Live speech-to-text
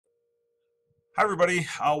Hi, everybody.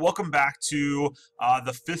 Welcome back to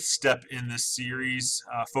the fifth step in this series,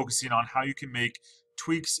 focusing on how you can make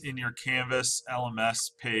tweaks in your Canvas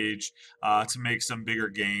LMS page to make some bigger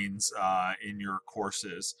gains in your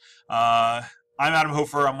courses. I'm Adam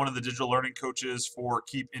Hofer. I'm one of the digital learning coaches for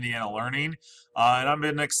Keep Indiana Learning, and I've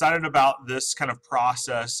been excited about this kind of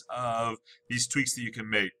process of these tweaks that you can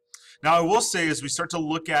make. Now, I will say as we start to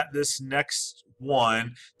look at this next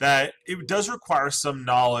one that it does require some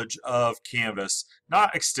knowledge of Canvas.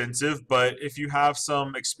 Not extensive, but if you have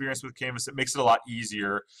some experience with Canvas, it makes it a lot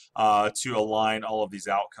easier to align all of these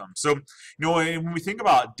outcomes. So, when we think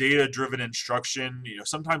about data-driven instruction,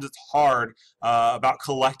 sometimes it's hard about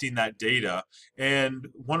collecting that data. And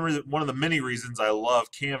one of the many reasons I love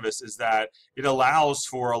Canvas is that it allows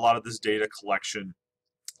for a lot of this data collection.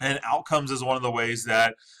 And outcomes is one of the ways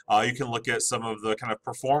that you can look at some of the kind of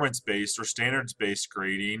performance-based or standards-based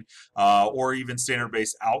grading or even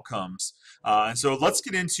standard-based outcomes. And so let's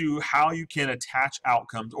get into how you can attach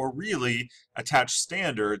outcomes or really attach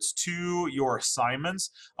standards to your assignments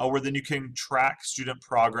where then you can track student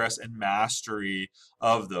progress and mastery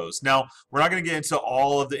of those. Now, we're not going to get into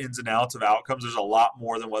all of the ins and outs of outcomes. There's a lot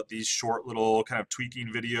more than what these short little kind of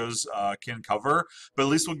tweaking videos can cover, but at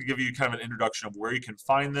least we'll give you kind of an introduction of where you can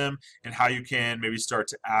find them and how you can maybe start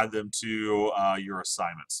to add them to your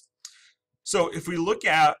assignments. So if we look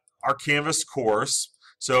at our Canvas course,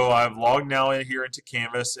 so I've logged now in here into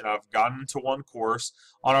Canvas and I've gotten into one course.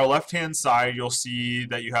 On our left-hand side, you'll see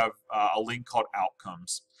that you have a link called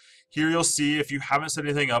Outcomes. Here you'll see if you haven't set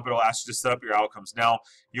anything up, it'll ask you to set up your outcomes. Now,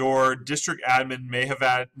 your district admin may have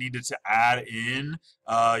needed to add in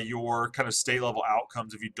your kind of state level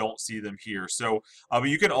outcomes if you don't see them here. So, but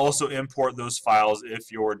you can also import those files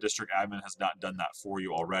if your district admin has not done that for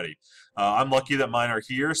you already. I'm lucky that mine are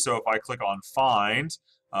here, so if I click on Find,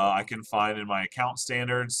 I can find in my account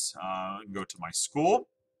standards and go to my school.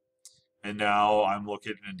 And now I'm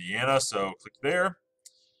located in Indiana, so click there.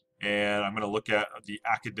 And I'm going to look at the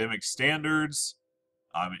academic standards.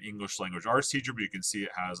 I'm an English language arts teacher, but you can see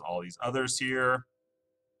it has all these others here.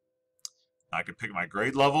 I can pick my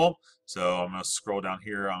grade level. So I'm going to scroll down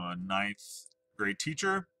here. I'm a 9th grade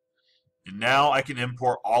teacher. And now I can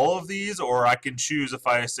import all of these, or I can choose, if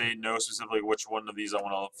I say no specifically which one of these I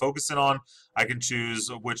want to focus in on, I can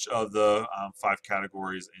choose which of the 5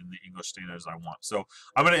 categories in the English standards I want. So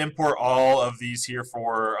I'm going to import all of these here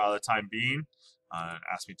for the time being.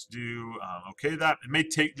 Ask me to do okay that. It may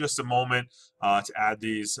take just a moment to add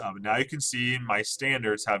these, but now you can see my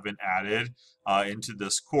standards have been added into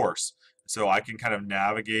this course. So I can kind of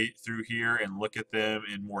navigate through here and look at them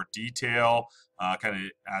in more detail, kind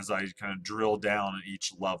of as I kind of drill down at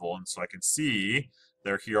each level. And so I can see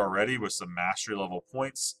they're here already with some mastery level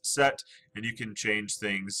points set, and you can change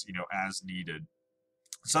things, as needed.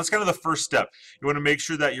 So that's kind of the first step. You want to make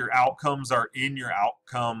sure that your outcomes are in your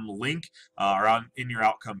outcome link or in your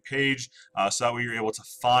outcome page, so that way you're able to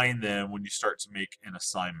find them when you start to make an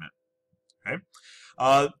assignment. Okay.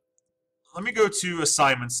 Let me go to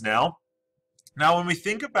assignments now. Now, when we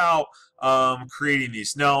think about creating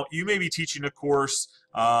these, now you may be teaching a course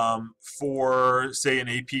for, say, an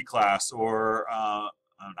AP class or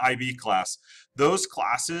an IB class. Those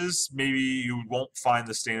classes, maybe you won't find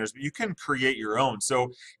the standards, but you can create your own.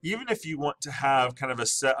 So even if you want to have kind of a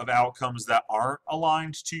set of outcomes that aren't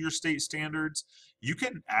aligned to your state standards, you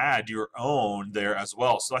can add your own there as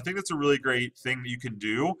well. So I think that's a really great thing that you can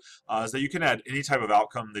do, is that you can add any type of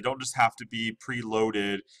outcome. They don't just have to be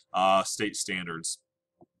preloaded state standards.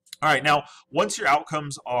 All right, now once your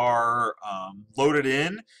outcomes are loaded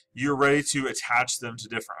in, you're ready to attach them to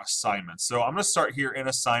different assignments. So I'm going to start here in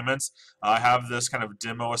assignments. I have this kind of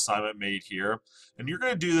demo assignment made here, and you're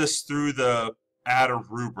going to do this through the add a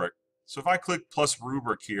rubric. So if I click plus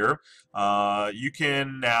rubric here, you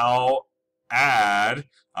can now add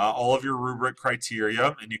all of your rubric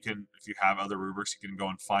criteria, and you can, if you have other rubrics, you can go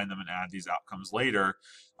and find them and add these outcomes later.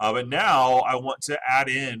 But now I want to add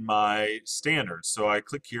in my standards. So I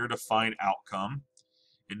click here to find outcome,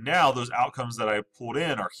 and now those outcomes that I pulled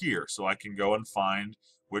in are here. So I can go and find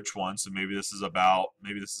which one. So maybe this is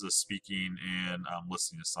a speaking and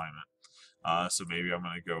listening assignment. So maybe I'm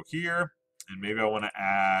going to go here, and maybe I want to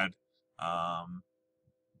add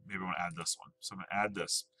this one. So I'm going to add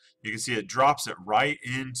this. You can see it drops it right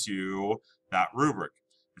into that rubric.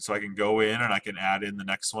 And so I can go in and I can add in the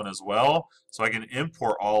next one as well. So I can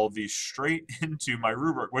import all of these straight into my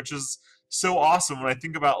rubric, which is so awesome when I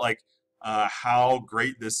think about how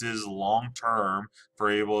great this is long term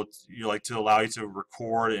for to allow you to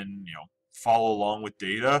record and follow along with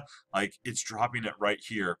data. It's dropping it right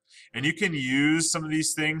here, and you can use some of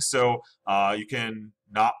these things. So you can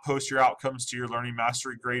not post your outcomes to your Learning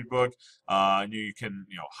Mastery gradebook. You can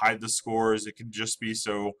hide the scores. It can just be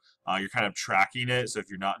so you're kind of tracking it. So if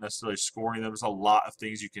you're not necessarily scoring them, there's a lot of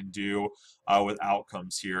things you can do with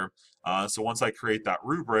outcomes here. So once I create that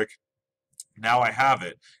rubric, now I have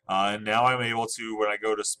it. And now I'm able to, when I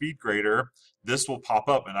go to SpeedGrader, this will pop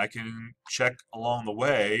up and I can check along the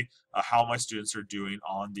way how my students are doing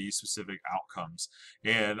on these specific outcomes.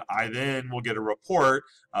 And I then will get a report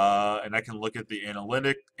and I can look at the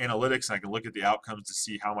analytics and I can look at the outcomes to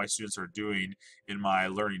see how my students are doing in my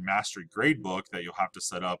Learning Mastery gradebook that you'll have to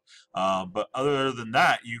set up. But other than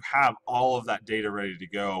that, you have all of that data ready to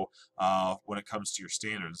go when it comes to your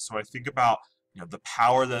standards. So I think about the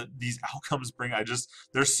power that these outcomes bring.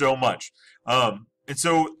 There's so much. And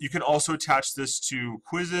so you can also attach this to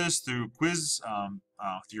quizzes through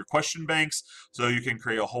through your question banks. So you can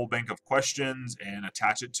create a whole bank of questions and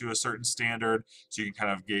attach it to a certain standard, so you can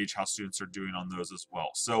kind of gauge how students are doing on those as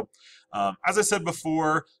well. So as I said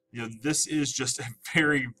before, this is just a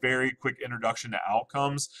very, very quick introduction to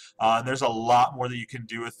outcomes. And there's a lot more that you can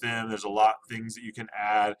do with them. There's a lot of things that you can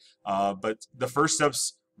add. But the first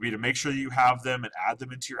steps would be to make sure that you have them and add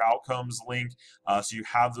them into your outcomes link, so you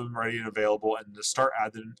have them ready and available, and to start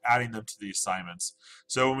adding them to the assignments.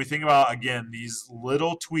 So when we think about, again, these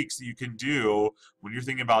little tweaks that you can do when you're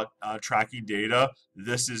thinking about tracking data,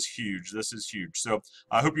 this is huge. This is huge. So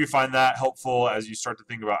I hope you find that helpful as you start to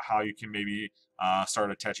think about how you can maybe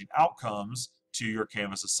start attaching outcomes to your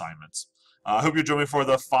Canvas assignments. I hope you join me for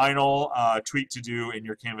the final tweak to do in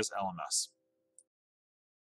your Canvas LMS.